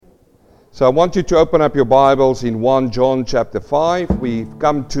So I want you to open up your Bibles in 1 John chapter 5. We've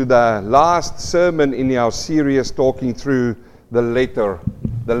come to the last sermon in our series talking through the letter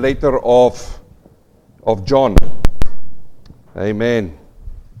of John. Amen.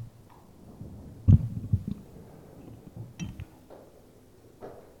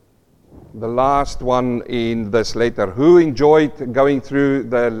 The last one in this letter. Who enjoyed going through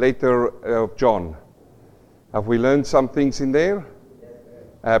the letter of John? Have we learned some things in there?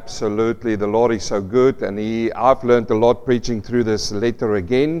 Absolutely. The Lord is so good, and I've learned a lot preaching through this letter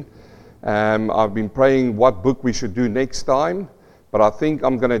again. I've been praying what book we should do next time, but I think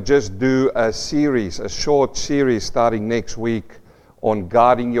I'm going to just do a short series starting next week on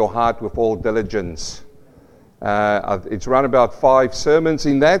guarding your heart with all diligence. It's around about 5 sermons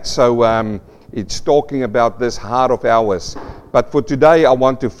in that, so it's talking about this heart of ours. But for today, I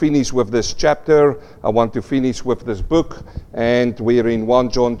want to finish with this chapter. I want to finish with this book, and we're in 1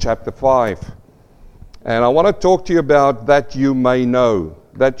 John chapter 5. And I want to talk to you about that you may know.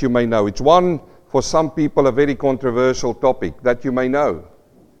 That you may know. It's one, for some people, a very controversial topic. That you may know.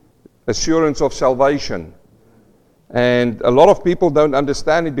 Assurance of salvation. And a lot of people don't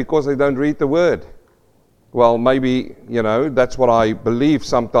understand it because they don't read the Word. Well, maybe, that's what I believe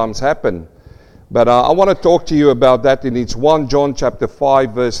sometimes happen. But I want to talk to you about that, and it's 1 John chapter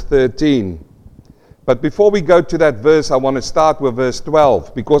 5, verse 13. But before we go to that verse, I want to start with verse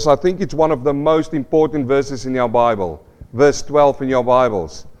 12, because I think it's one of the most important verses in your Bible. Verse 12 in your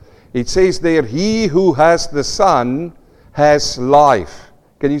Bibles. It says there, "He who has the Son has life."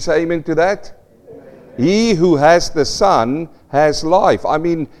 Can you say amen to that? He who has the Son has life. I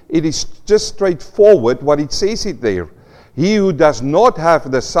mean, it is just straightforward what it says it there. He who does not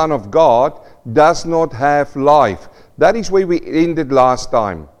have the Son of God does not have life. That is where we ended last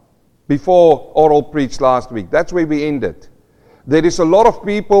time, before Oral preached last week. That's where we ended. There is a lot of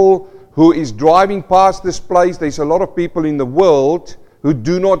people who is driving past this place. There's a lot of people in the world who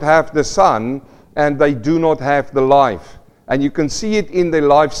do not have the Son, and they do not have the life. And you can see it in their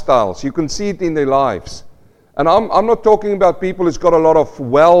lifestyles. You can see it in their lives. And I'm not talking about people who's got a lot of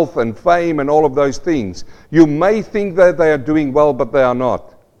wealth and fame and all of those things. You may think that they are doing well, but they are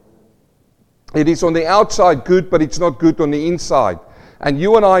not. It is on the outside good, but it's not good on the inside. And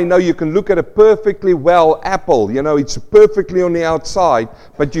you and I know you can look at a perfectly well apple. It's perfectly on the outside,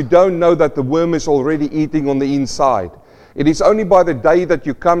 but you don't know that the worm is already eating on the inside. It is only by the day that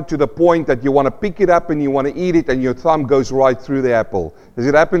you come to the point that you want to pick it up and you want to eat it, and your thumb goes right through the apple. Has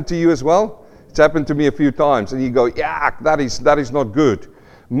it happened to you as well? It's happened to me a few times, and you go, "Yeah, that is not good."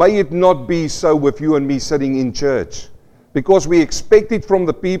 May it not be so with you and me sitting in church, because we expect it from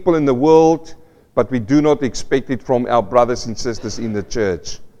the people in the world, but we do not expect it from our brothers and sisters in the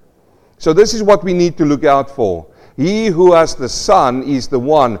church. So this is what we need to look out for. He who has the Son is the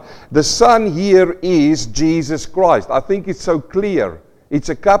one. The Son here is Jesus Christ. I think it's so clear. It's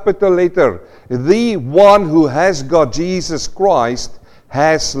a capital letter. The one who has got Jesus Christ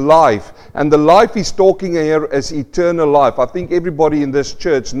has life. And the life he's talking here is eternal life. I think everybody in this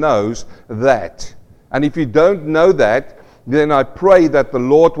church knows that. And if you don't know that, then I pray that the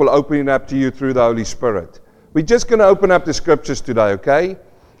Lord will open it up to you through the Holy Spirit. We're just going to open up the scriptures today, okay?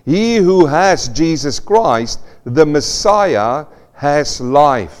 He who has Jesus Christ, the Messiah, has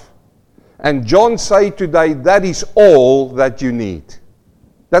life. And John say today, that is all that you need.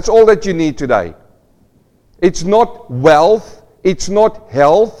 That's all that you need today. It's not wealth. It's not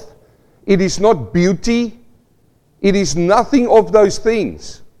health. It is not beauty. It is nothing of those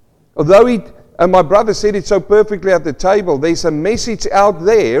things. Although and my brother said it so perfectly at the table, there's a message out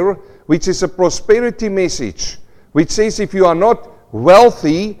there which is a prosperity message, which says if you are not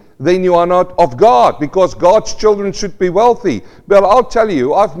wealthy, then you are not of God, because God's children should be wealthy. Well, I'll tell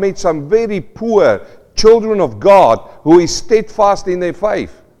you, I've met some very poor children of God who is steadfast in their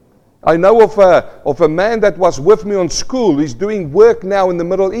faith. I know of a man that was with me on school. He's doing work now in the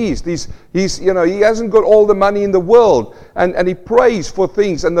Middle East. He hasn't got all the money in the world, and he prays for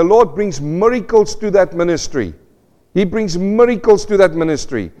things, and the Lord brings miracles to that ministry. He brings miracles to that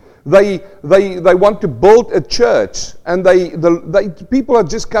ministry. They want to build a church, and people are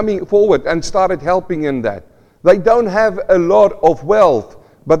just coming forward and started helping in that. They don't have a lot of wealth,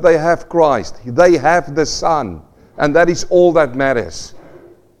 but they have Christ. They have the Son, and that is all that matters.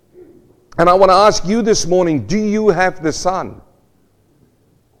 And I want to ask you this morning, do you have the Son?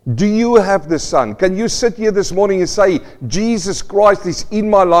 Do you have the Son? Can you sit here this morning and say, Jesus Christ is in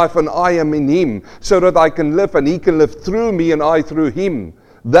my life and I am in Him, so that I can live and He can live through me and I through Him?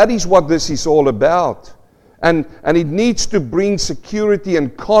 That is what this is all about. And it needs to bring security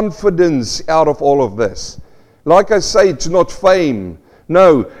and confidence out of all of this. Like I say, it's not fame.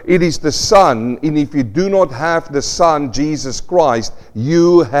 No, it is the Son, and if you do not have the Son, Jesus Christ,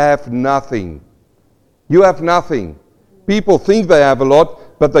 you have nothing. You have nothing. People think they have a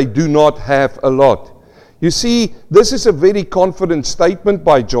lot, but they do not have a lot. You see, this is a very confident statement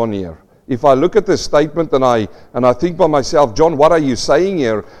by John here. If I look at this statement and I think by myself, John, what are you saying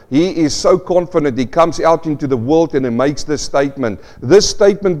here? He is so confident. He comes out into the world and he makes this statement. This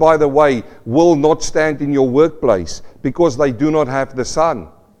statement, by the way, will not stand in your workplace because they do not have the Son.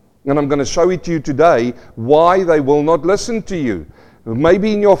 And I'm going to show it to you today why they will not listen to you.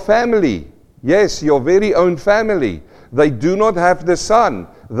 Maybe in your family. Yes, your very own family. They do not have the Son.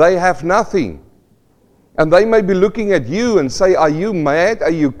 They have nothing. And they may be looking at you and say, are you mad?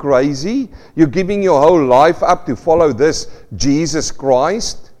 Are you crazy? You're giving your whole life up to follow this Jesus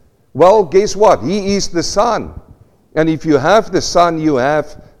Christ? Well, guess what? He is the Son. And if you have the Son, you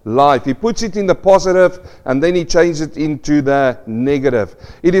have life. He puts it in the positive and then he changes it into the negative.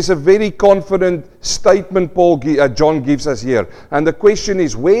 It is a very confident statement John gives us here. And the question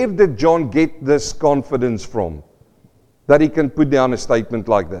is, where did John get this confidence from? That he can put down a statement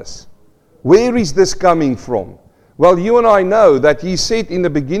like this. Where is this coming from? Well, you and I know that he said in the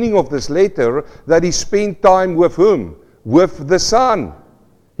beginning of this letter that he spent time with whom? With the Son.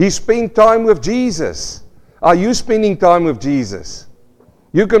 He spent time with Jesus. Are you spending time with Jesus?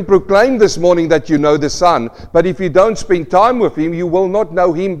 You can proclaim this morning that you know the Son, but if you don't spend time with Him, you will not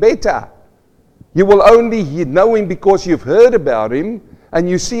know Him better. You will only know Him because you've heard about Him and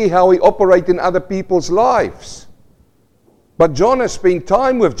you see how He operates in other people's lives. But John has spent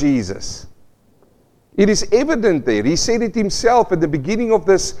time with Jesus. It is evident there. He said it himself at the beginning of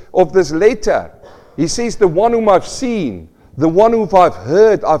this letter. He says, the one whom I've seen, the one whom I've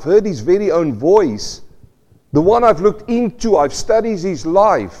heard his very own voice, the one I've looked into, I've studied his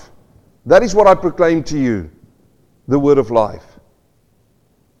life. That is what I proclaim to you, the word of life.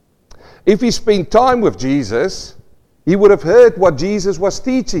 If he spent time with Jesus, he would have heard what Jesus was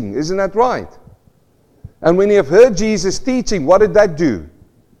teaching. Isn't that right? And when you have heard Jesus teaching, what did that do?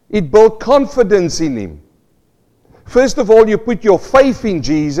 It built confidence in him. First of all, you put your faith in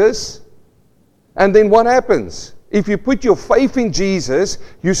Jesus, and then what happens? If you put your faith in Jesus,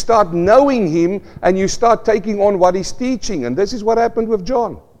 you start knowing him, and you start taking on what he's teaching. And this is what happened with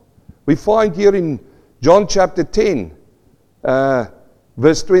John. We find here in John chapter 10,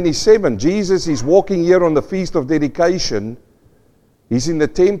 verse 27, Jesus is walking here on the Feast of Dedication. He's in the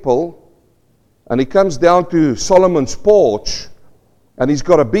temple, and he comes down to Solomon's porch, and he's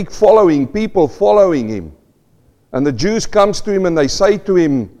got a big following, people following him. And the Jews comes to him and they say to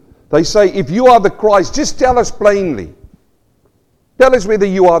him, if you are the Christ, just tell us plainly. Tell us whether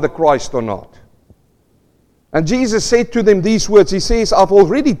you are the Christ or not. And Jesus said to them these words. He says, I've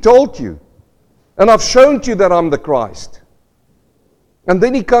already told you, and I've shown you that I'm the Christ. And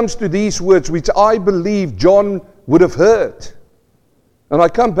then he comes to these words, which I believe John would have heard. And I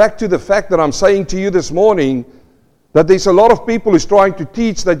come back to the fact that I'm saying to you this morning, that there's a lot of people who's trying to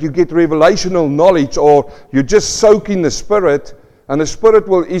teach that you get revelational knowledge or you just soak in the Spirit and the Spirit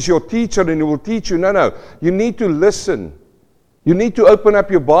is your teacher and it will teach you. No. You need to listen. You need to open up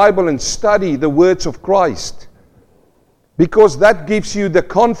your Bible and study the words of Christ. Because that gives you the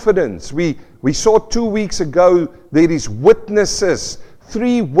confidence. We saw 2 weeks ago there is witnesses,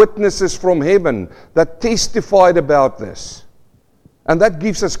 3 witnesses from heaven that testified about this. And that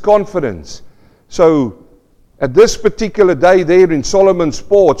gives us confidence. So, at this particular day there in Solomon's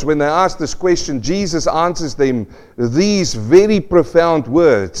porch, when they ask this question, Jesus answers them these very profound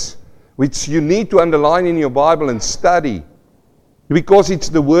words, which you need to underline in your Bible and study, because it's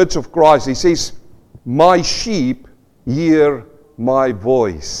the words of Christ. He says, my sheep hear my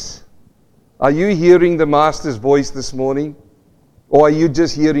voice. Are you hearing the Master's voice this morning? Or are you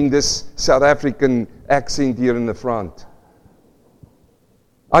just hearing this South African accent here in the front?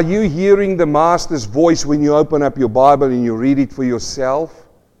 Are you hearing the Master's voice when you open up your Bible and you read it for yourself?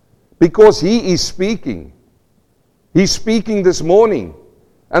 Because He is speaking. He's speaking this morning.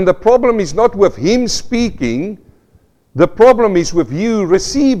 And the problem is not with Him speaking. The problem is with you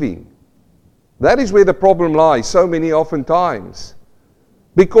receiving. That is where the problem lies so many oftentimes.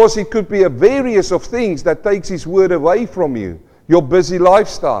 Because it could be a various of things that takes His word away from you. Your busy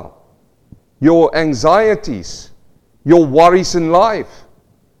lifestyle. Your anxieties. Your worries in life.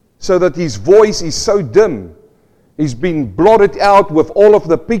 So that His voice is so dim. He's been blotted out with all of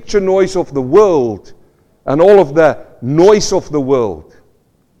the picture noise of the world and all of the noise of the world.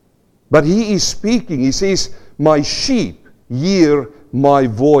 But He is speaking. He says, my sheep hear my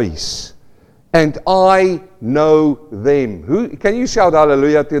voice, and I know them. Can you shout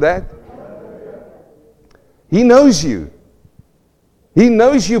hallelujah to that? He knows you. He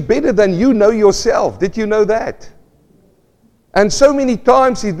knows you better than you know yourself. Did you know that? And so many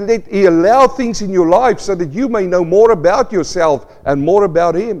times He allows things in your life so that you may know more about yourself and more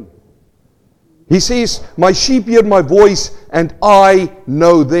about Him. He says, my sheep hear my voice and I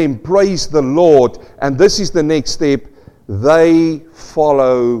know them. Praise the Lord. And this is the next step. They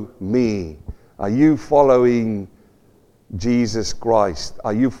follow me. Are you following Jesus Christ?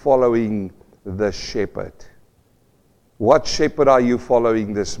 Are you following the shepherd? What shepherd are you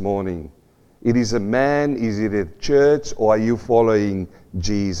following this morning? It is a man, is it a church, or are you following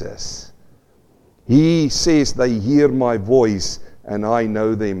Jesus? He says they hear my voice and I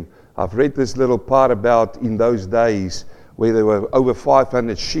know them. I've read this little part about in those days where there were over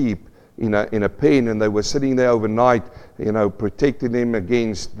 500 sheep in a pen, and they were sitting there overnight, protecting them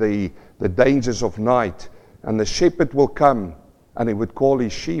against the dangers of night. And the shepherd will come and he would call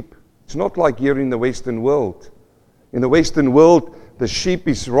his sheep. It's not like here in the Western world. In the Western world, the sheep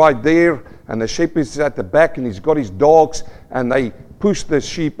is right there and the shepherd is at the back and he's got his dogs and they push the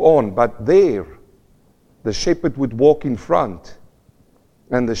sheep on. But there, the shepherd would walk in front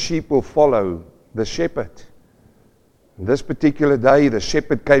and the sheep will follow the shepherd. This particular day, the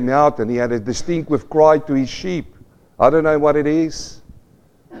shepherd came out and he had a distinctive cry to his sheep. I don't know what it is,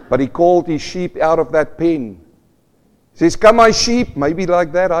 but he called his sheep out of that pen. He says, come my sheep, maybe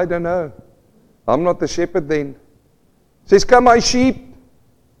like that, I don't know. I'm not the shepherd then. He says, come my sheep,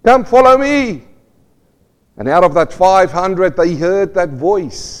 come follow me. And out of that 500, they heard that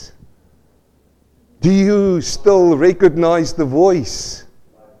voice. Do you still recognize the voice?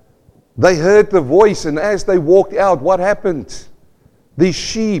 They heard the voice, and as they walked out, what happened? These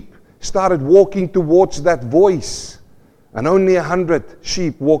sheep started walking towards that voice. And only 100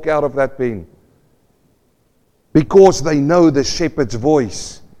 sheep walk out of that pen. Because they know the shepherd's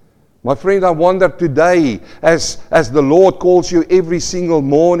voice. My friend, I wonder today, as the Lord calls you every single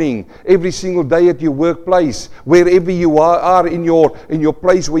morning, every single day at your workplace, wherever you are in your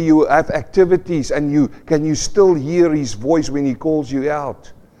place where you have activities, and can you still hear His voice when He calls you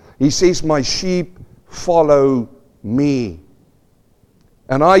out? He says, my sheep follow me,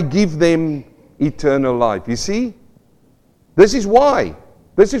 and I give them eternal life. You see? This is why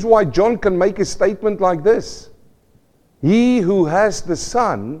John can make a statement like this. He who has the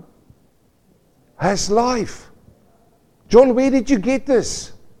Son has life. John, where did you get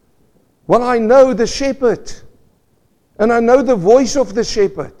this? Well, I know the shepherd, and I know the voice of the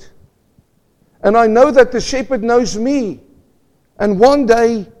shepherd, and I know that the shepherd knows me. And one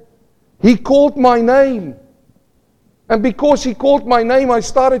day, he called my name. And because he called my name, I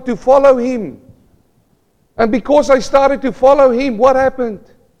started to follow him. And because I started to follow him, what happened?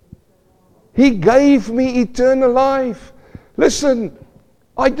 He gave me eternal life. Listen,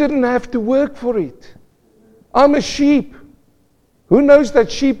 I didn't have to work for it. I'm a sheep. Who knows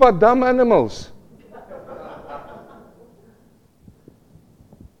that sheep are dumb animals?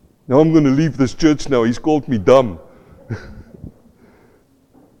 Now I'm going to leave this church now. He's called me dumb.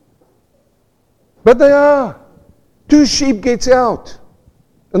 But they are. 2 sheep gets out.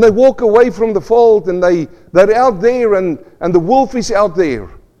 And they walk away from the fold, and they're out there, and the wolf is out there.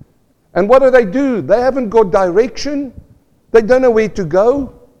 And what do? They haven't got direction. They don't know where to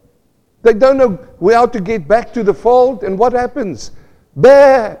go. They don't know how to get back to the fold. And what happens?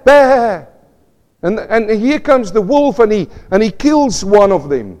 Bear, bear. And here comes the wolf, and he kills one of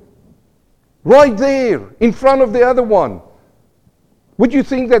them. Right there, in front of the other one. Would you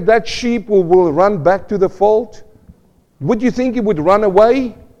think that sheep will run back to the fold? Would you think it would run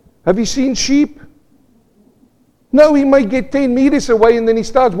away? Have you seen sheep? No, he may get 10 meters away and then he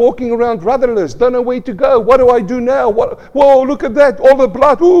starts walking around rudderless, don't know where to go. What do I do now? Whoa, look at that, all the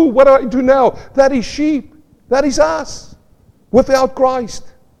blood. Ooh, what do I do now? That is sheep. That is us, without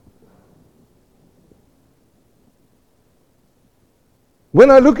Christ. When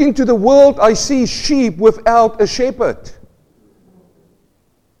I look into the world, I see sheep without a shepherd.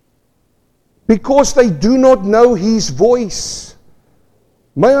 Because they do not know His voice.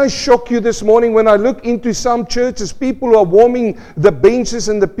 May I shock you this morning, when I look into some churches, people who are warming the benches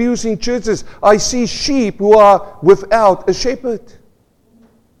and the pews in churches, I see sheep who are without a shepherd.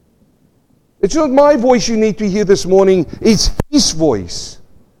 It's not my voice you need to hear this morning, it's His voice.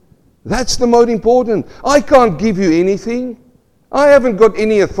 That's the most important. I can't give you anything. I haven't got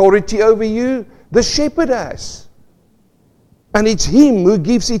any authority over you. The shepherd has. And it's Him who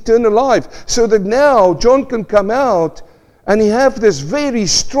gives eternal life. So that now John can come out and he have this very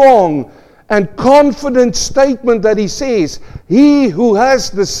strong and confident statement that he says, he who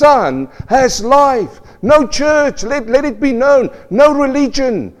has the Son has life. No church, let it be known. No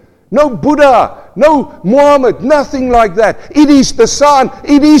religion. No Buddha, no Muhammad, nothing like that. It is the Son,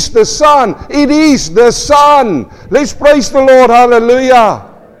 it is the Son, it is the Son. Let's praise the Lord, hallelujah.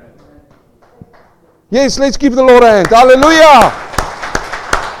 Yes, let's give the Lord a hand, hallelujah.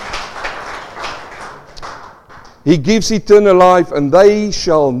 He gives eternal life, and they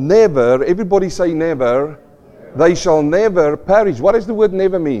shall never, everybody say never, they shall never perish. What does the word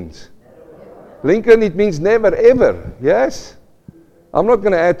never means? Lincoln, it means never, ever, yes? I'm not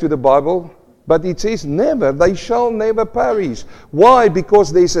going to add to the Bible, but it says never. They shall never perish. Why?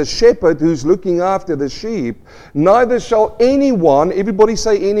 Because there's a shepherd who's looking after the sheep. Neither shall anyone, everybody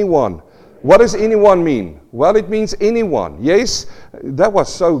say anyone. What does anyone mean? Well, it means anyone. Yes, that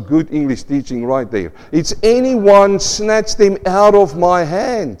was so good English teaching right there. It's anyone snatch them out of my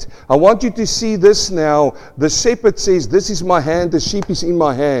hand. I want you to see this now. The shepherd says, this is my hand, the sheep is in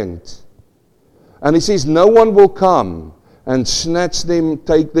my hand. And he says, no one will come and snatch them,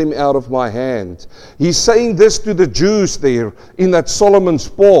 take them out of my hand. He's saying this to the Jews there in that Solomon's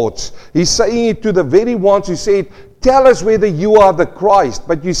porch. He's saying it to the very ones who said, tell us whether you are the Christ.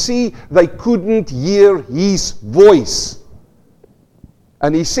 But you see, they couldn't hear his voice.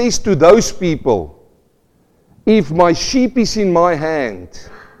 And he says to those people, if my sheep is in my hand,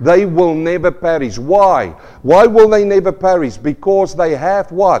 they will never perish. Why? Why will they never perish? Because they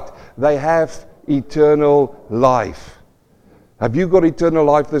have what? They have eternal life. Have you got eternal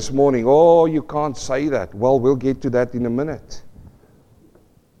life this morning? Oh, you can't say that. Well, we'll get to that in a minute.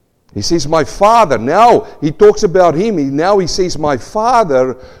 He says, my Father. Now, he talks about him. Now he says, my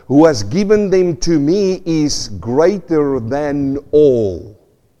Father who has given them to me is greater than all.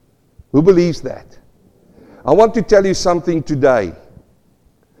 Who believes that? I want to tell you something today.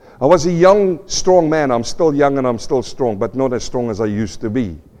 I was a young, strong man. I'm still young and I'm still strong, but not as strong as I used to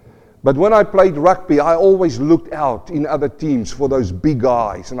be. But when I played rugby, I always looked out in other teams for those big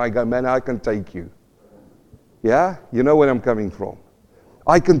guys. And I go, man, I can take you. Yeah? You know where I'm coming from.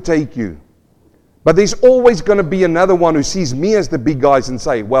 I can take you. But there's always going to be another one who sees me as the big guys and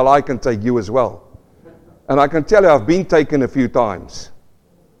say, well, I can take you as well. And I can tell you, I've been taken a few times.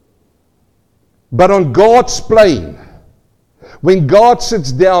 But on God's plane, when God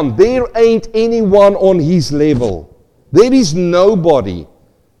sits down, there ain't anyone on his level. There is nobody.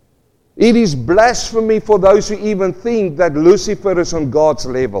 It is blasphemy for those who even think that Lucifer is on God's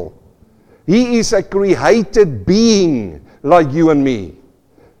level. He is a created being like you and me.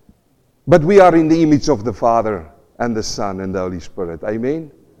 But we are in the image of the Father and the Son and the Holy Spirit.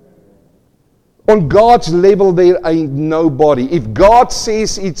 Amen? On God's level there ain't nobody. If God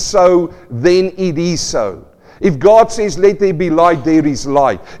says it's so, then it is so. If God says, let there be light, there is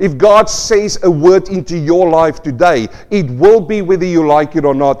light. If God says a word into your life today, it will be whether you like it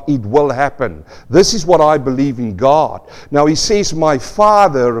or not, it will happen. This is what I believe in God. Now he says, my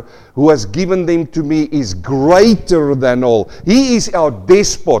Father who has given them to me is greater than all. He is our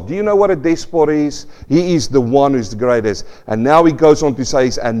despot. Do you know what a despot is? He is the one who's the greatest. And now he goes on to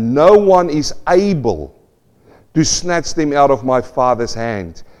say, and no one is able to snatch them out of my Father's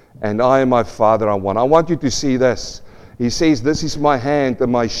hand. And I and my Father are one. I want you to see this. He says, this is my hand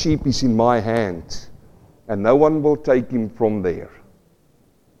and my sheep is in my hand. And no one will take him from there.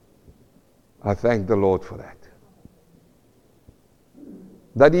 I thank the Lord for that.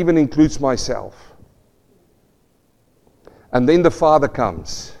 That even includes myself. And then the Father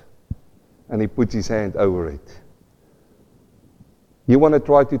comes and he puts his hand over it. You want to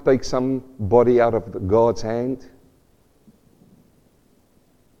try to take somebody out of God's hand?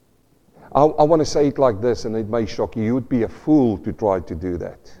 I want to say it like this, and it may shock you. You would be a fool to try to do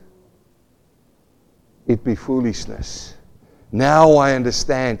that. It'd be foolishness. Now I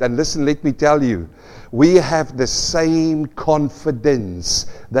understand. And listen, let me tell you. We have the same confidence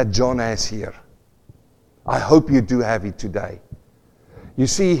that John has here. I hope you do have it today. You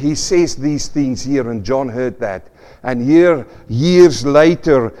see, he says these things here, and John heard that. And here, years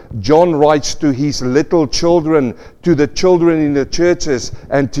later, John writes to his little children, to the children in the churches,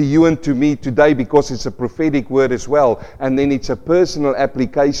 and to you and to me today, because it's a prophetic word as well. And then it's a personal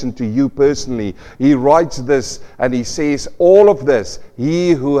application to you personally. He writes this, and he says, all of this,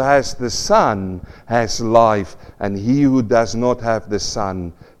 he who has the Son has life, and he who does not have the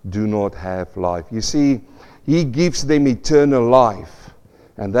Son do not have life. You see, he gives them eternal life.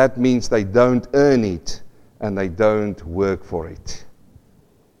 And that means they don't earn it and they don't work for it.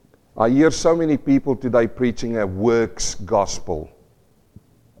 I hear so many people today preaching a works gospel.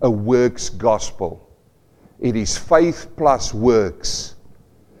 A works gospel. It is faith plus works.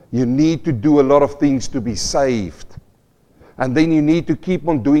 You need to do a lot of things to be saved. And then you need to keep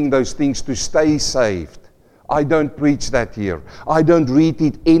on doing those things to stay saved. I don't preach that here. I don't read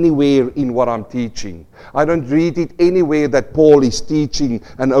it anywhere in what I'm teaching. I don't read it anywhere that Paul is teaching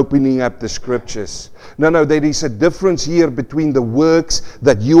and opening up the scriptures. No, there is a difference here between the works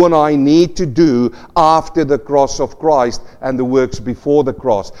that you and I need to do after the cross of Christ and the works before the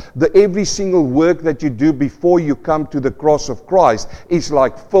cross. Every single work that you do before you come to the cross of Christ is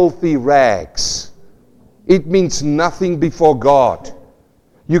like filthy rags. It means nothing before God.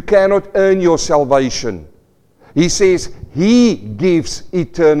 You cannot earn your salvation. He says He gives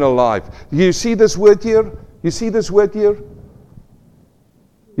eternal life. You see this word here? You see this word here?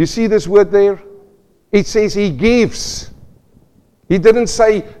 You see this word there? It says He gives. He didn't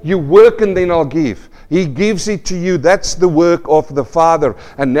say you work and then I'll give. He gives it to you. That's the work of the Father.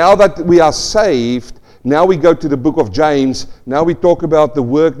 And now that we are saved, now we go to the book of James. Now we talk about the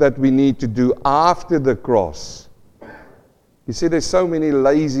work that we need to do after the cross. You see, there's so many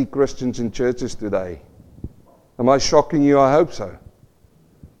lazy Christians in churches today. Am I shocking you? I hope so.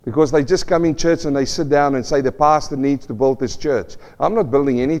 Because they just come in church and they sit down and say the pastor needs to build this church. I'm not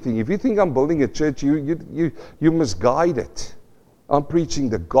building anything. If you think I'm building a church, you misguide it. I'm preaching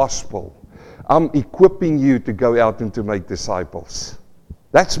the gospel. I'm equipping you to go out and to make disciples.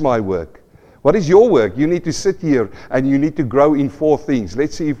 That's my work. What is your work? You need to sit here and you need to grow in 4 things.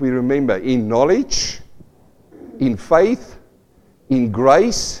 Let's see if we remember. In knowledge, in faith, in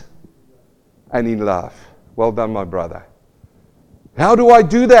grace, and in love. Well done, my brother. How do I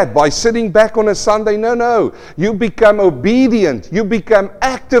do that? By sitting back on a Sunday? No. You become obedient. You become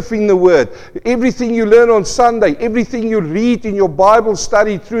active in the Word. Everything you learn on Sunday, everything you read in your Bible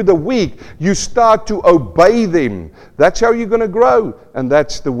study through the week, you start to obey them. That's how you're going to grow. And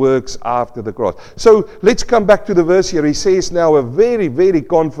that's the works after the cross. So let's come back to the verse here. He says now a very, very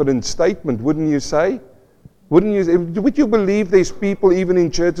confident statement, wouldn't you say? Would you believe there's people even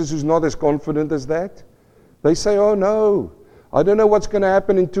in churches who's not as confident as that? They say, oh no, I don't know what's going to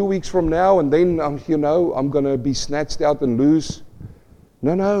happen in 2 weeks from now, and then, I'm going to be snatched out and lose.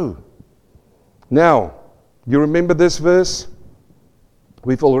 No. Now, you remember this verse?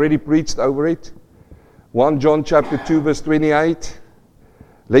 We've already preached over it. 1 John chapter 2, verse 28.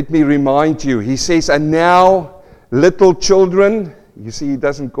 Let me remind you. He says, and now, little children. You see, he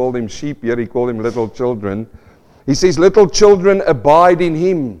doesn't call them sheep here. He calls them little children. He says, little children, abide in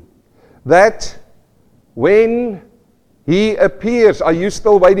Him. That when He appears. Are you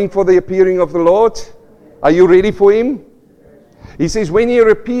still waiting for the appearing of the Lord? Are you ready for Him? He says, when He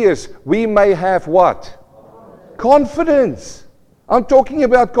appears, we may have what? Confidence. I'm talking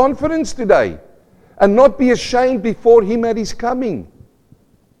about confidence today. And not be ashamed before Him at His coming.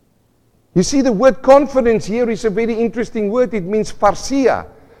 You see, the word confidence here is a very interesting word. It means farsia,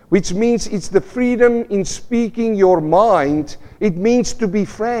 which means it's the freedom in speaking your mind. It means to be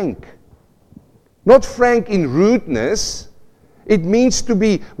frank. Not frank in rudeness. It means to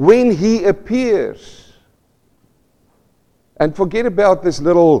be when He appears. And forget about this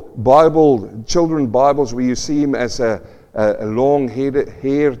little Bible, children Bibles, where you see Him as a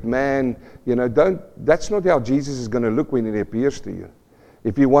long-haired man. That's not how Jesus is going to look when He appears to you.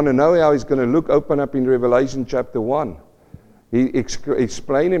 If you want to know how He's going to look, open up in Revelation chapter 1. He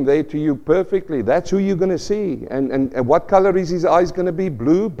explained Him there to you perfectly. That's who you're going to see. And what color is His eyes going to be?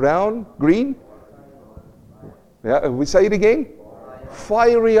 Blue, brown, green? Yeah, we say it again.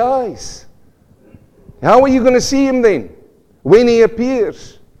 Fiery eyes. How are you going to see Him then? When He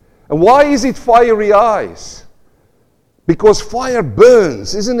appears. And why is it fiery eyes? Because fire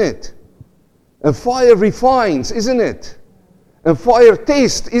burns, isn't it? And fire refines, isn't it? And fire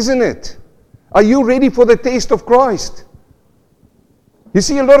tests, isn't it? Are you ready for the test of Christ? You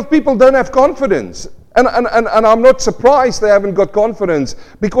see, a lot of people don't have confidence. And I'm not surprised they haven't got confidence,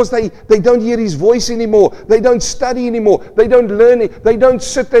 because they don't hear His voice anymore. They don't study anymore. They don't learn it. They don't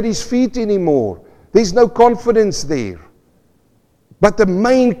sit at His feet anymore. There's no confidence there. But the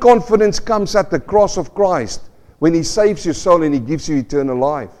main confidence comes at the cross of Christ, when He saves your soul and He gives you eternal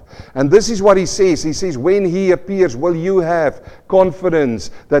life. And this is what He says. He says, when He appears, will you have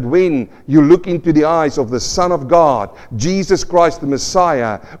confidence that when you look into the eyes of the Son of God, Jesus Christ the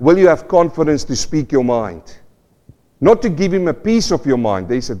Messiah, will you have confidence to speak your mind? Not to give Him a piece of your mind.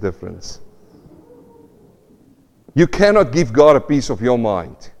 There's a difference. You cannot give God a piece of your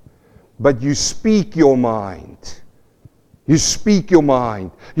mind, but you speak your mind. You speak your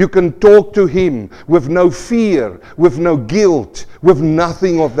mind. You can talk to Him with no fear, with no guilt, with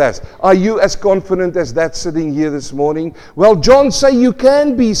nothing of that. Are you as confident as that sitting here this morning? Well, John says you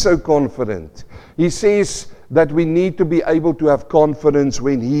can be so confident. He says that we need to be able to have confidence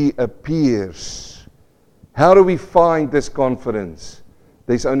when He appears. How do we find this confidence?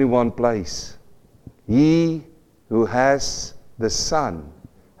 There's only one place. He who has the Son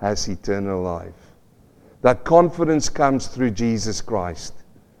has eternal life. That confidence comes through Jesus Christ.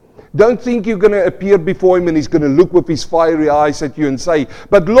 Don't think you're going to appear before Him and He's going to look with His fiery eyes at you and say,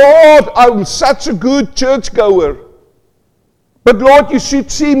 "But Lord, I'm such a good churchgoer. But Lord, you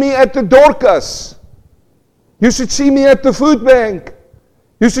should see me at the Dorcas. You should see me at the food bank.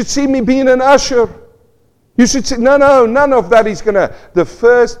 You should see me being an usher. You should say," no, none of that is going to. The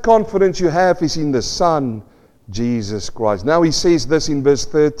first confidence you have is in the Son, Jesus Christ. Now he says this in verse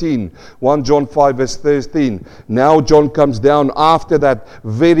 13. 1 John 5 verse 13. Now John comes down after that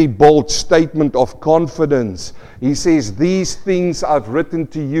very bold statement of confidence. He says, "These things I've written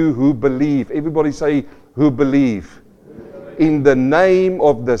to you who believe." Everybody say, who believe. "In the name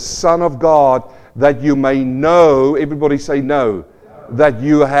of the Son of God, that you may know," everybody say no, "that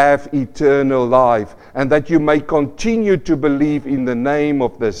you have eternal life, and that you may continue to believe in the name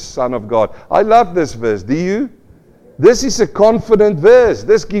of the Son of God." I love this verse. Do you? This is a confident verse.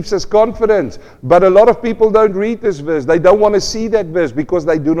 This gives us confidence. But a lot of people don't read this verse. They don't want to see that verse because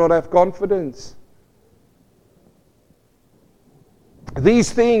they do not have confidence.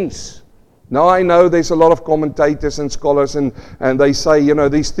 These things. Now I know there's a lot of commentators and scholars and they say,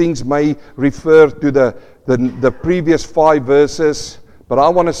 these things may refer to the previous 5 verses. But I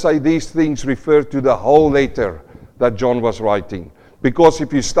want to say these things refer to the whole letter that John was writing. Because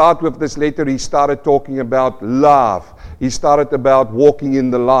if you start with this letter, he started talking about love. He started about walking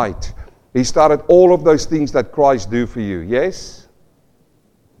in the light. He started all of those things that Christ do for you. Yes?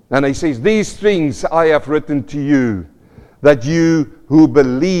 And he says, "These things I have written to you, that you who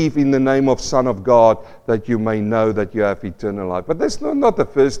believe in the name of Son of God, that you may know that you have eternal life." But that's not the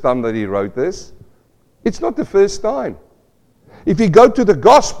first time that he wrote this. It's not the first time. If you go to the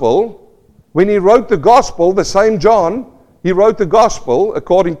gospel, when he wrote the gospel, the same John, he wrote the gospel,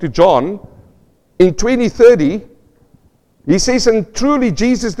 according to John, in 20:30, he says, "And truly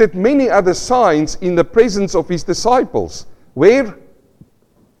Jesus did many other signs in the presence of his disciples." Where?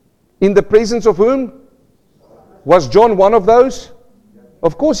 In the presence of whom? Was John one of those?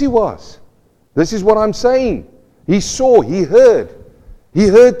 Of course he was. This is what I'm saying. He saw, he heard. He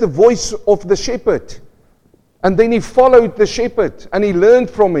heard the voice of the shepherd. And then he followed the shepherd and he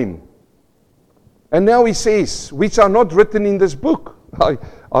learned from him. And now he says, which are not written in this book.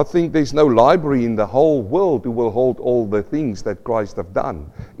 I think there's no library in the whole world who will hold all the things that Christ have done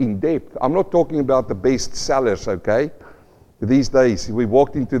in depth. I'm not talking about the best sellers, okay? These days, we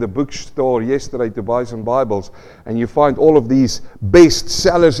walked into the bookstore yesterday to buy some Bibles, and you find all of these best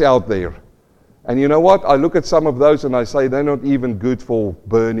sellers out there. And you know what? I look at some of those and I say they're not even good for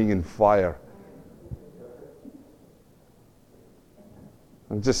burning in fire.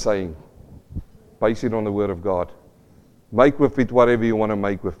 I'm just saying, base it on the Word of God. Make with it whatever you want to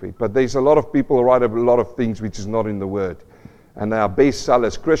make with it. But there's a lot of people who write a lot of things which is not in the Word. And they are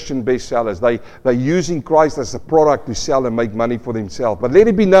bestsellers, Christian bestsellers. They're using Christ as a product to sell and make money for themselves. But let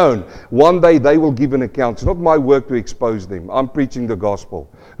it be known, one day they will give an account. It's not my work to expose them. I'm preaching the gospel.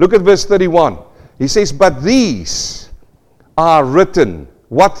 Look at verse 31. He says, "But these are written."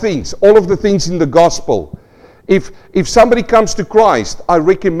 What things? All of the things in the gospel. If somebody comes to Christ, I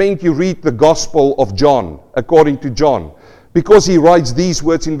recommend you read the Gospel of John, according to John. Because he writes these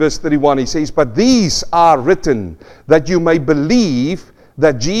words in verse 31. He says, "But these are written, that you may believe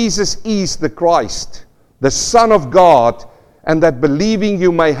that Jesus is the Christ, the Son of God, and that believing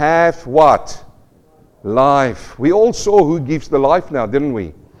you may have" what? Life. We all saw who gives the life now, didn't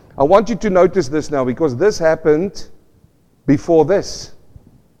we? I want you to notice this now, because this happened before this.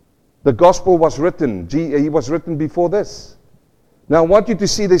 The gospel was written. He was written before this. Now I want you to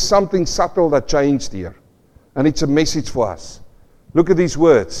see there's something subtle that changed here. And it's a message for us. Look at these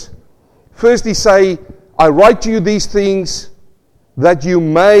words. First he say, "I write to you these things that you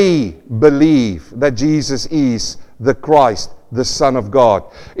may believe that Jesus is the Christ, the Son of God."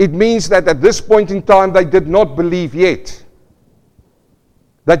 It means that at this point in time they did not believe yet.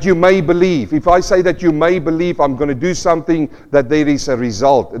 That you may believe. If I say that you may believe, I'm going to do something that there is a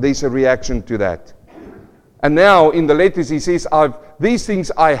result. There's a reaction to that. And now in the letters he says, "These things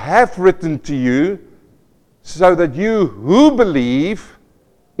I have written to you, so that you who believe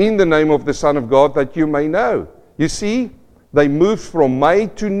in the name of the Son of God, that you may know." You see, they moved from may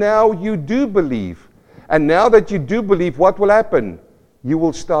to now you do believe. And now that you do believe, what will happen? You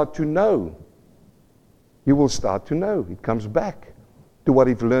will start to know. You will start to know. It comes back to what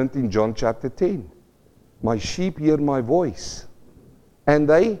we've learned in John chapter 10. "My sheep hear my voice, and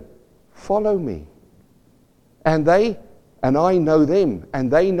they follow me. And I know them,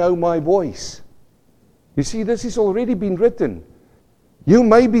 and they know my voice." You see, this has already been written. You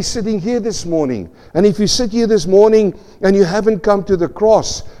may be sitting here this morning, and if you sit here this morning and you haven't come to the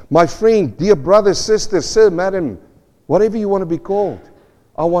cross, my friend, dear brother, sister, sir, madam, whatever you want to be called,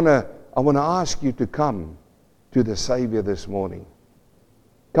 I want to ask you to come to the Savior this morning.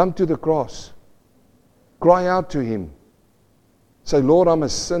 Come to the cross. Cry out to Him. Say, Lord, I'm a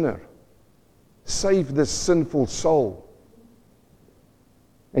sinner. Save this sinful soul.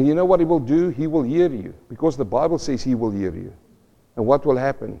 And you know what He will do? He will hear you, because the Bible says He will hear you. And what will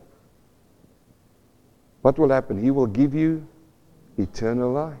happen? What will happen? He will give you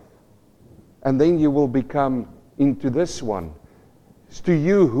eternal life. And then you will become into this one. It's to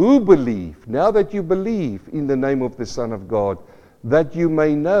you who believe, now that you believe in the name of the Son of God, that you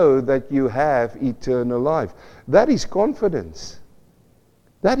may know that you have eternal life. That is confidence.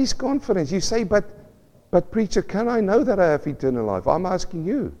 That is confidence. You say, but preacher, can I know that I have eternal life? I'm asking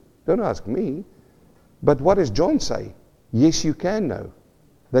you. Don't ask me. But what does John say? Yes, you can know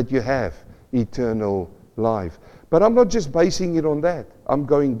that you have eternal life. But I'm not just basing it on that. I'm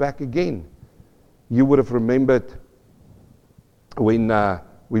going back again. You would have remembered when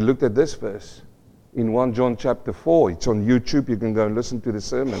we looked at this verse in 1 John chapter 4. It's on YouTube. You can go and listen to the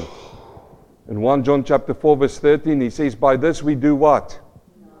sermon. In 1 John chapter 4 verse 13, he says, by this we do what?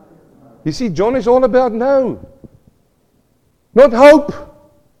 You see, John is all about know. Not hope.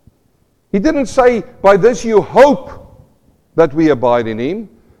 He didn't say, by this you hope that we abide in Him.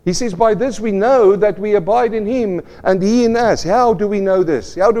 He says, by this we know that we abide in Him and He in us. How do we know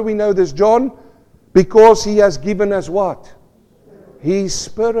this? How do we know this, John? Because He has given us what? His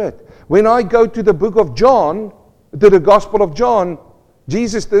Spirit. When I go to the book of John, to the Gospel of John,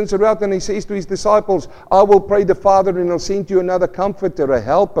 Jesus turns around and He says to His disciples, I will pray the Father and He'll send you another comforter, a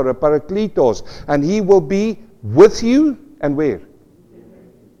helper, a paracletos, and He will be with you, and where?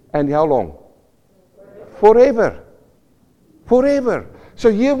 And how long? Forever. Forever. So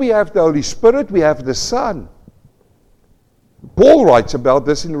here we have the Holy Spirit, we have the Son. Paul writes about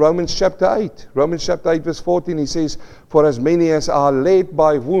this in Romans chapter 8. Romans chapter 8 verse 14, he says, for as many as are led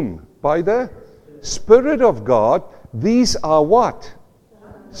by whom? By the Spirit of God, these are what?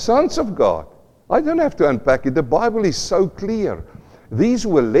 Sons of God. I don't have to unpack it. The Bible is so clear. These who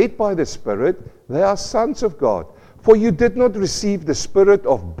were led by the Spirit, they are sons of God. For you did not receive the spirit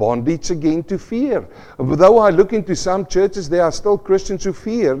of bondage again to fear. Though I look into some churches, there are still Christians who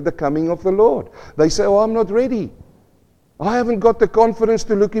fear the coming of the Lord. They say, oh, I'm not ready. I haven't got the confidence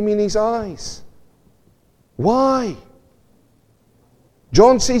to look Him in His eyes. Why?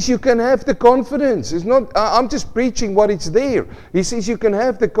 John says you can have the confidence. It's not, I'm just preaching what it's there. He says you can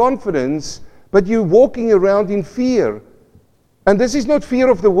have the confidence, but you're walking around in fear. And this is not fear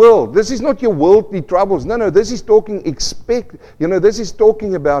of the world. This is not your worldly troubles. No, this is talking this is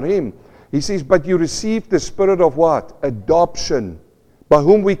talking about Him. He says, but you received the Spirit of what? Adoption. By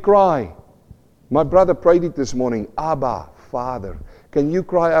whom we cry. My brother prayed it this morning. Abba, Father. Can you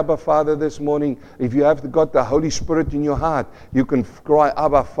cry Abba, Father this morning? If you have got the Holy Spirit in your heart, you can cry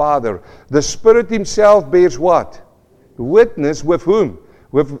Abba, Father. The Spirit Himself bears what? Witness with whom?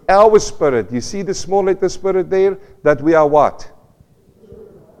 With our spirit. You see the small letter Spirit there? That we are what?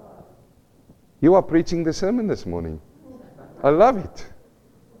 You are preaching the sermon this morning. I love it.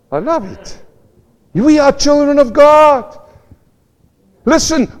 I love it. We are children of God.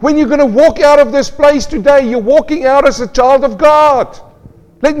 Listen, when you're going to walk out of this place today, you're walking out as a child of God.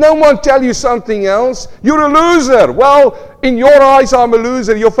 Let no one tell you something else. You're a loser. Well, in your eyes, I'm a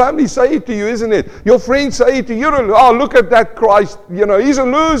loser. Your family say it to you, isn't it? Your friends say it to you. Oh, look at that Christ. He's a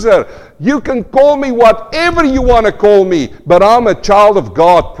loser. You can call me whatever you want to call me, but I'm a child of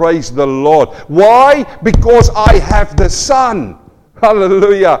God. Praise the Lord. Why? Because I have the Son.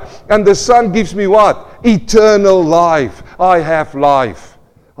 Hallelujah. And the Son gives me what? Eternal life. I have life.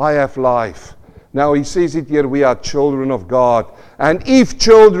 I have life. Now he says it here, we are children of God. And if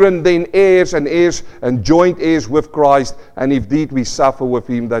children, then heirs and joint heirs with Christ. And if indeed we suffer with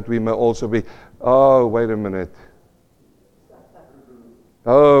Him, that we may also be. Oh, wait a minute.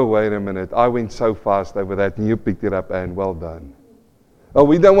 Oh, wait a minute. I went so fast over that and you picked it up, and well done. Oh,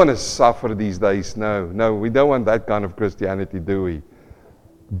 we don't want to suffer these days. No, we don't want that kind of Christianity, do we?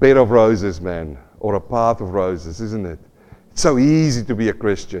 Bed of roses, man. Or a path of roses, isn't it? It's so easy to be a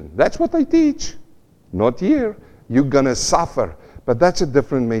Christian. That's what they teach. Not here. You're going to suffer. But that's a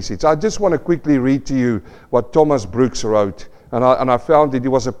different message. I just want to quickly read to you what Thomas Brooks wrote. And I found it. He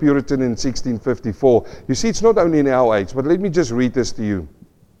was a Puritan in 1654. You see, it's not only in our age, but let me just read this to you.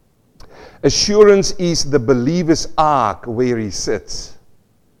 Assurance is the believer's ark where he sits.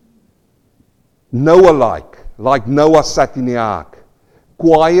 Noah-like Noah sat in the ark.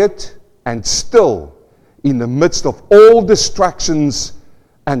 Quiet and still in the midst of all distractions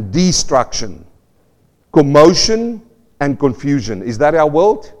and destruction, commotion and confusion. Is that our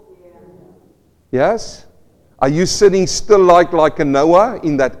world? Yes? Are you sitting still like a Noah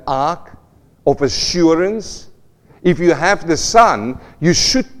in that ark of assurance? If you have the Son, you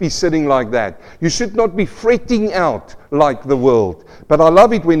should be sitting like that. You should not be fretting out like the world. But I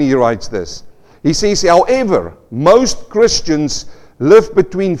love it when he writes this. He says, however, most Christians live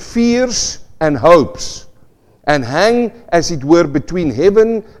between fears and hopes and hang, as it were, between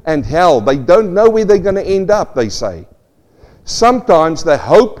heaven and hell. They don't know where they're going to end up, they say. Sometimes they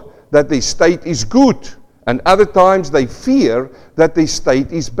hope that their state is good, and other times they fear that their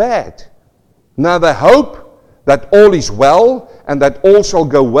state is bad. Now they hope that all is well, and that all shall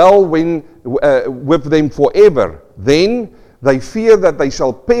go well with them forever. Then they fear that they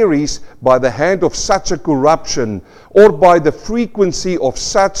shall perish by the hand of such a corruption, or by the frequency of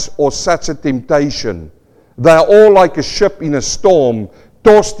such or such a temptation. They are all like a ship in a storm,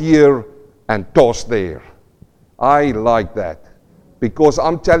 tossed here and tossed there. I like that. Because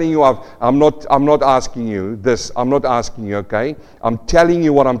I'm telling you, I'm not asking you this. I'm not asking you, okay? I'm telling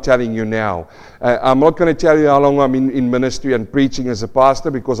you what I'm telling you now. I'm not going to tell you how long I'm in ministry and preaching as a pastor,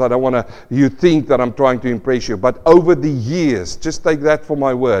 because I don't want you think that I'm trying to impress you. But over the years, just take that for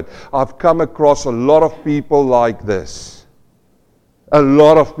my word, I've come across a lot of people like this. A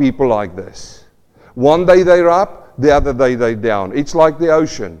lot of people like this. One day they're up, the other day they're down. It's like the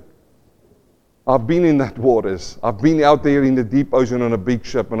ocean. I've been in that waters. I've been out there in the deep ocean on a big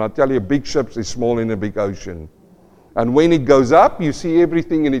ship, and I tell you, big ships is small in a big ocean. And when it goes up, you see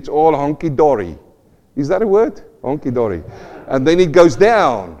everything, and it's all honky-dory. Is that a word? Honky-dory. And then it goes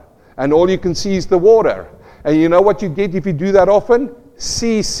down, and all you can see is the water. And you know what you get if you do that often?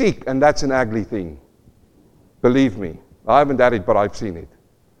 Seasick, and that's an ugly thing. Believe me. I haven't had it, but I've seen it.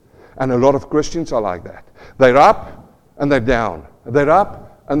 And a lot of Christians are like that. They're up, and they're down. They're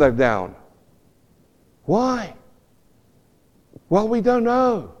up, and they're down. Why? Well, we don't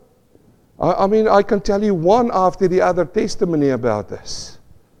know. I mean, I can tell you one after the other testimony about this.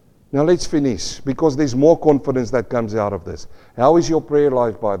 Now let's finish, because there's more confidence that comes out of this. How is your prayer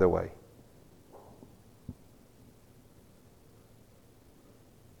life, by the way?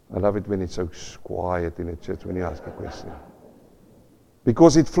 I love it when it's so quiet in a church when you ask a question.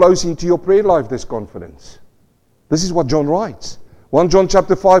 Because it flows into your prayer life, this confidence. This is what John writes. 1 John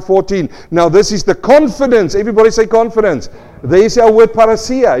chapter 5:14. Now this is the confidence. Everybody say confidence. There's our word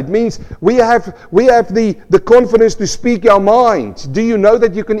parasia. It means we have the confidence to speak our mind. Do you know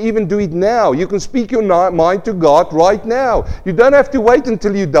that you can even do it now? You can speak your mind to God right now. You don't have to wait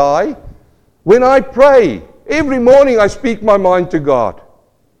until you die. When I pray, every morning I speak my mind to God.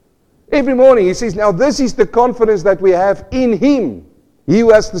 Every morning he says, now this is the confidence that we have in Him. He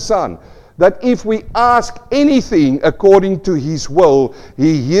who has the Son. That if we ask anything according to His will,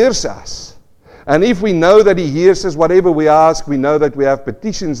 He hears us. And if we know that He hears us, whatever we ask, we know that we have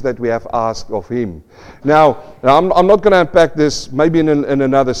petitions that we have asked of Him. Now I'm not going to unpack this, maybe in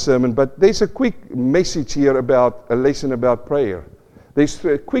another sermon, but there's a quick message here about a lesson about prayer. There's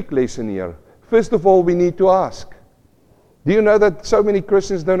a quick lesson here. First of all, we need to ask. Do you know that so many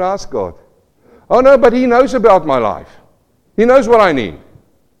Christians don't ask God? Oh no, but He knows about my life. He knows what I need.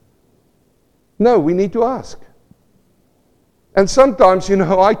 No, we need to ask. And sometimes,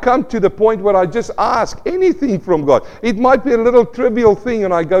 I come to the point where I just ask anything from God. It might be a little trivial thing,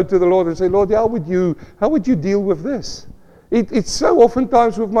 and I go to the Lord and say, Lord, how would you deal with this? It's so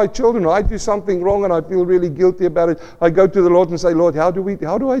oftentimes with my children. I do something wrong and I feel really guilty about it. I go to the Lord and say, Lord, how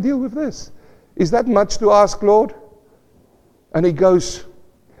do I deal with this? Is that much to ask, Lord? And He goes,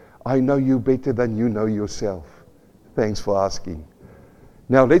 I know you better than you know yourself. Thanks for asking.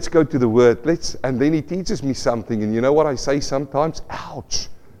 Now let's go to the Word. And then He teaches me something. And you know what I say sometimes? Ouch.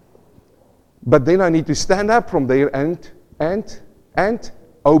 But then I need to stand up from there and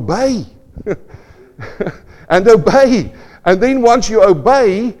obey. And obey. And then once you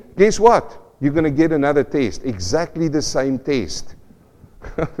obey, guess what? You're going to get another test. Exactly the same test.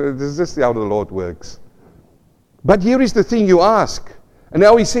 This is just how the Lord works. But here is the thing, you ask. And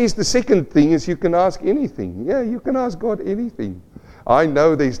now He says the second thing is you can ask anything. Yeah, you can ask God anything. I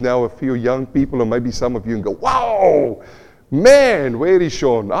know there's now a few young people, or maybe some of you, and go, wow, man, where is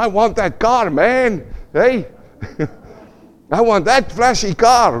Sean? I want that car, man. Hey, I want that flashy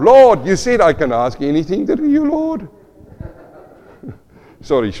car. Lord, you said I can ask anything to you, Lord.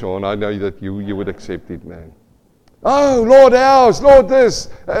 Sorry, Sean, I know that you would accept it, man. Oh, Lord, ours, Lord, this,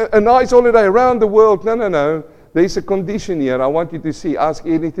 a nice holiday around the world. No. There's a condition here. I want you to see. Ask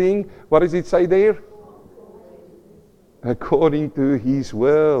anything. What does it say there? According to His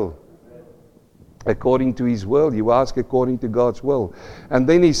will. according to His will. You ask according to God's will. And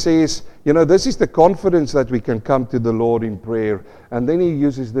then He says, this is the confidence that we can come to the Lord in prayer. And then He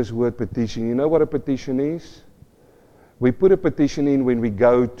uses this word petition. You know what a petition is? We put a petition in when we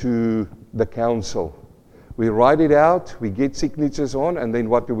go to the council. We write it out, we get signatures on, and then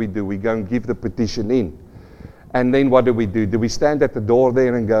what do? We go and give the petition in. And then what do? Do we stand at the door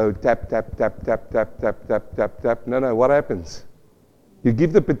there and go tap, tap, tap, tap, tap, tap, tap, tap, tap? No, what happens? You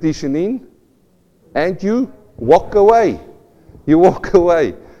give the petition in, and you walk away. You walk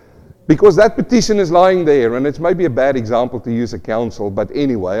away. Because that petition is lying there, and it's maybe a bad example to use a council, but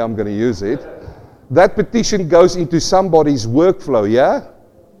anyway, I'm going to use it. That petition goes into somebody's workflow, yeah?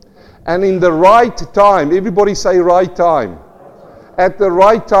 And in the right time, everybody say right time. At the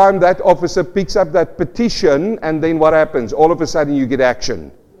right time, that officer picks up that petition, and then what happens? All of a sudden, you get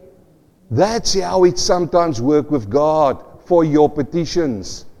action. That's how it sometimes works with God for your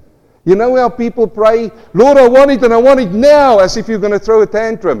petitions. You know how people pray, Lord, I want it and I want it now, as if you're going to throw a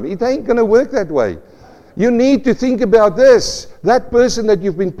tantrum. It ain't going to work that way. You need to think about this. That person that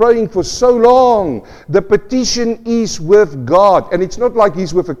you've been praying for so long, the petition is with God. And it's not like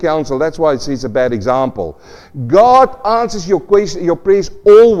He's with a council. That's why it says a bad example. God answers your prayers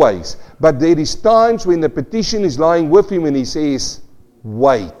always. But there is times when the petition is lying with Him and He says,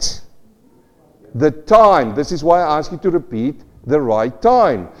 wait. The time, this is why I ask you to repeat, the right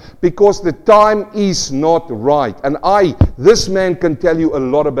time, because the time is not right. And this man can tell you a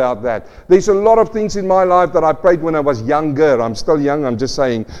lot about that. There's a lot of things in my life that I prayed when I was younger. I'm still young, I'm just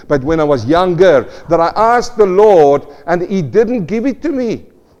saying, but when I was younger, that I asked the Lord and He didn't give it to me.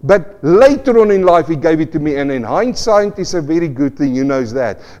 But later on in life He gave it to me, and in hindsight is a very good thing. You knows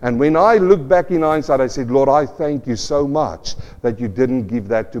that. And when I look back in hindsight, I said, Lord, I thank you so much that you didn't give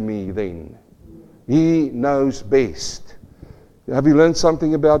that to me then. He knows best. Have you learned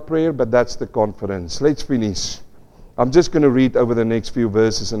something about prayer? But that's the confidence. Let's finish. I'm just going to read over the next few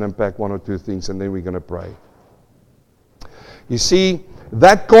verses and unpack one or two things, and then we're going to pray. You see,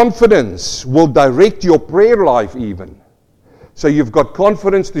 that confidence will direct your prayer life even. So you've got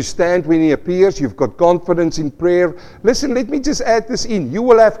confidence to stand when He appears. You've got confidence in prayer. Listen, let me just add this in. You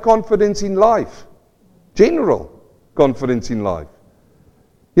will have confidence in life. General confidence in life.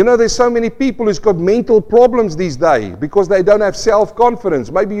 You know, there's so many people who's got mental problems these days because they don't have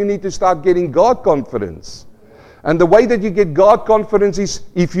self-confidence. Maybe you need to start getting God confidence. And the way that you get God confidence is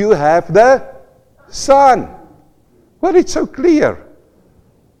if you have the Son. Well, it's so clear.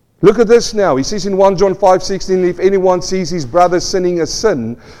 Look at this now. He says in 1 John 5:16, if anyone sees his brother sinning a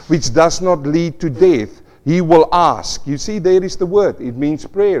sin which does not lead to death, he will ask. You see, there is the word. It means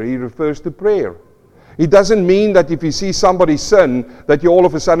prayer. He refers to prayer. It doesn't mean that if you see somebody sin, that you're all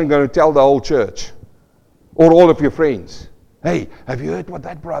of a sudden going to tell the whole church or all of your friends, hey, have you heard what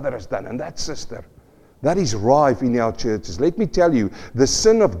that brother has done and that sister? That is rife in our churches. Let me tell you, the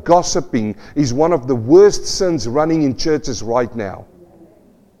sin of gossiping is one of the worst sins running in churches right now.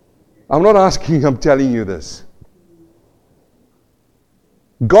 I'm not asking, I'm telling you this.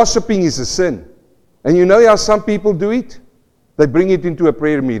 Gossiping is a sin. And you know how some people do it? They bring it into a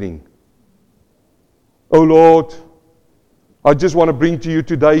prayer meeting. Oh Lord, I just want to bring to you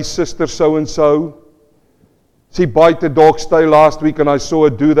today sister so-and-so. She bite the dog's tail last week and I saw her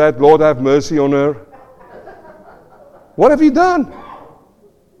do that. Lord, have mercy on her. What have you done?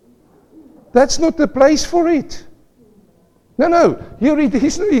 That's not the place for it. No.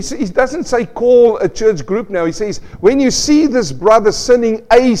 He doesn't say call a church group now. He says, when you see this brother sinning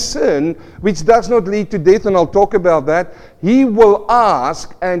a sin which does not lead to death, and I'll talk about that, he will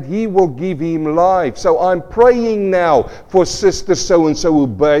ask and he will give him life. So I'm praying now for sister so-and-so who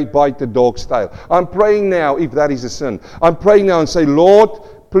bite the dog's tail. I'm praying now if that is a sin. I'm praying now and say, Lord,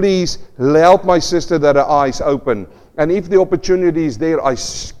 please help my sister that her eyes open. And if the opportunity is there, I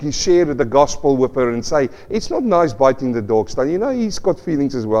share the gospel with her and say, it's not nice biting the dog's tail. You know, he's got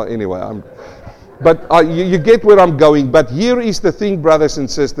feelings as well. Anyway, you get where I'm going. But here is the thing, brothers and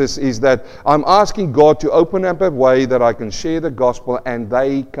sisters, is that I'm asking God to open up a way that I can share the gospel and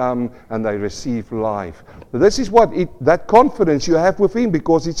they come and they receive life. This is that confidence you have with Him,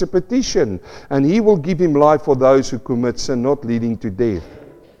 because it's a petition. And He will give him life for those who commit sin not leading to death.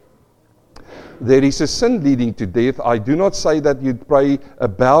 There is a sin leading to death. I do not say that you pray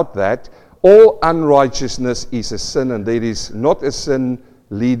about that. All unrighteousness is a sin, and there is not a sin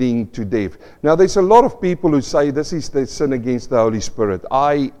leading to death. Now, there's a lot of people who say this is the sin against the Holy Spirit.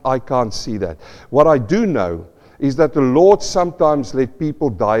 I can't see that. What I do know is that the Lord sometimes let people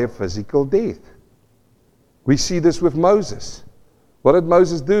die a physical death. We see this with Moses. What did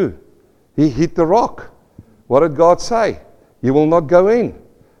Moses do? He hit the rock. What did God say? You will not go in.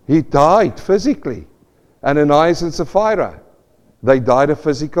 He died physically. Ananias and Sapphira, they died a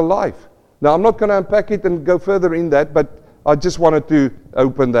physical life. Now, I'm not going to unpack it and go further in that, but I just wanted to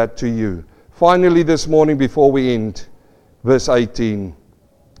open that to you. Finally, this morning, before we end, verse 18,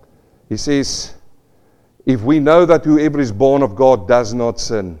 he says, if we know that whoever is born of God does not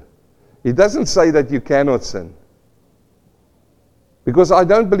sin. He doesn't say that you cannot sin. Because I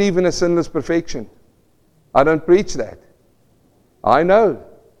don't believe in a sinless perfection. I don't preach that. I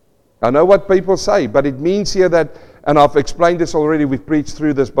know what people say, but it means here that, and I've explained this already, we've preached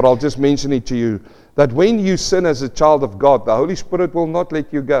through this, but I'll just mention it to you, that when you sin as a child of God, the Holy Spirit will not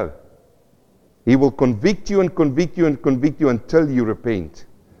let you go. He will convict you and convict you and convict you until you repent.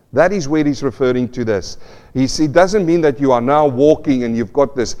 That is where he's referring to this. It doesn't mean that you are now walking and you've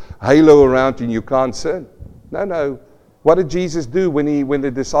got this halo around you and you can't sin. No. What did Jesus do when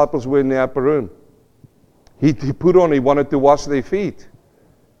the disciples were in the upper room? He wanted to wash their feet.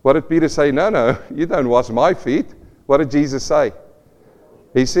 What did Peter say? No, you don't wash my feet. What did Jesus say?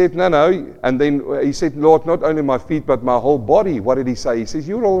 He said, no. And then he said, Lord, not only my feet, but my whole body. What did he say? He says,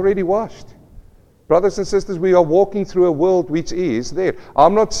 you're already washed. Brothers and sisters, we are walking through a world which is there.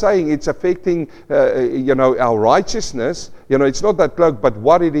 I'm not saying it's affecting, our righteousness. It's not that cloak. But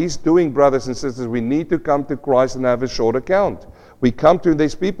what it is doing, brothers and sisters, we need to come to Christ and have a short account. We come to,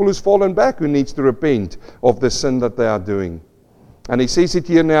 there's people who's fallen back who needs to repent of the sin that they are doing. And he says it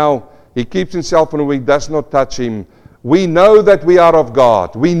here now, he keeps himself and we does not touch him. We know that we are of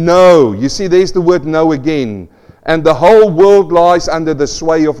God. We know. You see, there's the word know again. And the whole world lies under the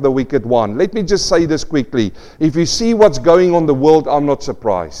sway of the wicked one. Let me just say this quickly. If you see what's going on in the world, I'm not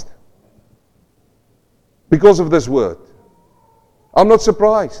surprised. Because of this word. I'm not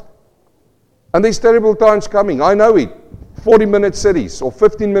surprised. And there's terrible times coming. I know it. 40-minute cities or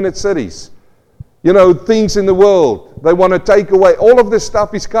 15-minute cities. Things in the world. They want to take away. All of this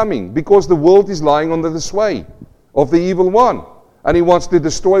stuff is coming because the world is lying under the sway of the evil one. And he wants to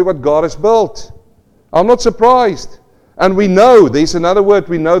destroy what God has built. I'm not surprised. And we know, there's another word,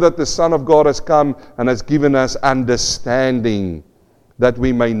 we know that the Son of God has come and has given us understanding, that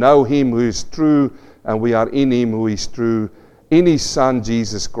we may know him who is true, and we are in him who is true, in his Son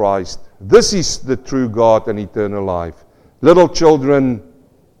Jesus Christ. This is the true God and eternal life. Little children,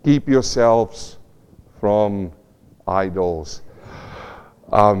 keep yourselves from idols.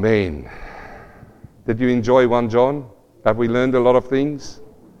 Amen. Did you enjoy 1 John? Have we learned a lot of things?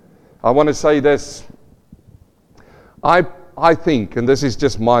 I want to say this. I think, and this is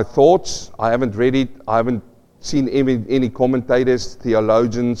just my thoughts, I haven't read it, I haven't seen any commentators,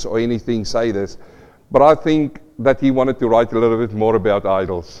 theologians, or anything say this, but I think that he wanted to write a little bit more about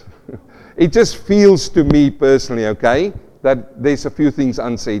idols. It just feels to me personally, okay, that there's a few things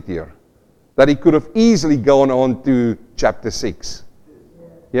unsaid here. That he could have easily gone on to chapter 6.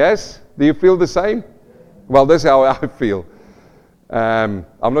 Yes? Do you feel the same? Well, that's how I feel. I'm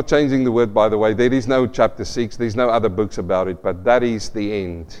not changing the word, by the way. There is no chapter 6. There's no other books about it. But that is the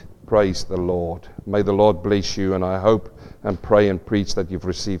end. Praise the Lord. May the Lord bless you. And I hope and pray and preach that you've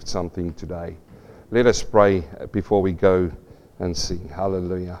received something today. Let us pray before we go and sing.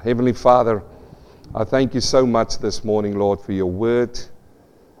 Hallelujah. Heavenly Father, I thank you so much this morning, Lord, for your word.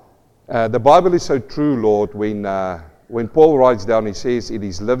 The Bible is so true, Lord, when Paul writes down, he says, it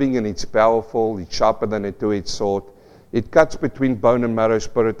is living and it's powerful, it's sharper than a two-edged sword. It cuts between bone and marrow,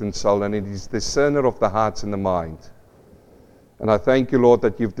 spirit and soul, and it is discerner of the hearts and the mind. And I thank you, Lord,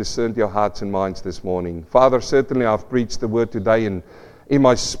 that you've discerned your hearts and minds this morning. Father, certainly I've preached the word today, and in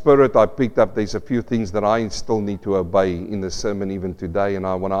my spirit I picked up there's a few things that I still need to obey in the sermon even today, and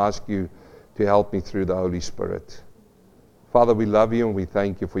I want to ask you to help me through the Holy Spirit. Father, we love you and we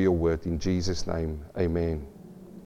thank you for your word. In Jesus' name, amen.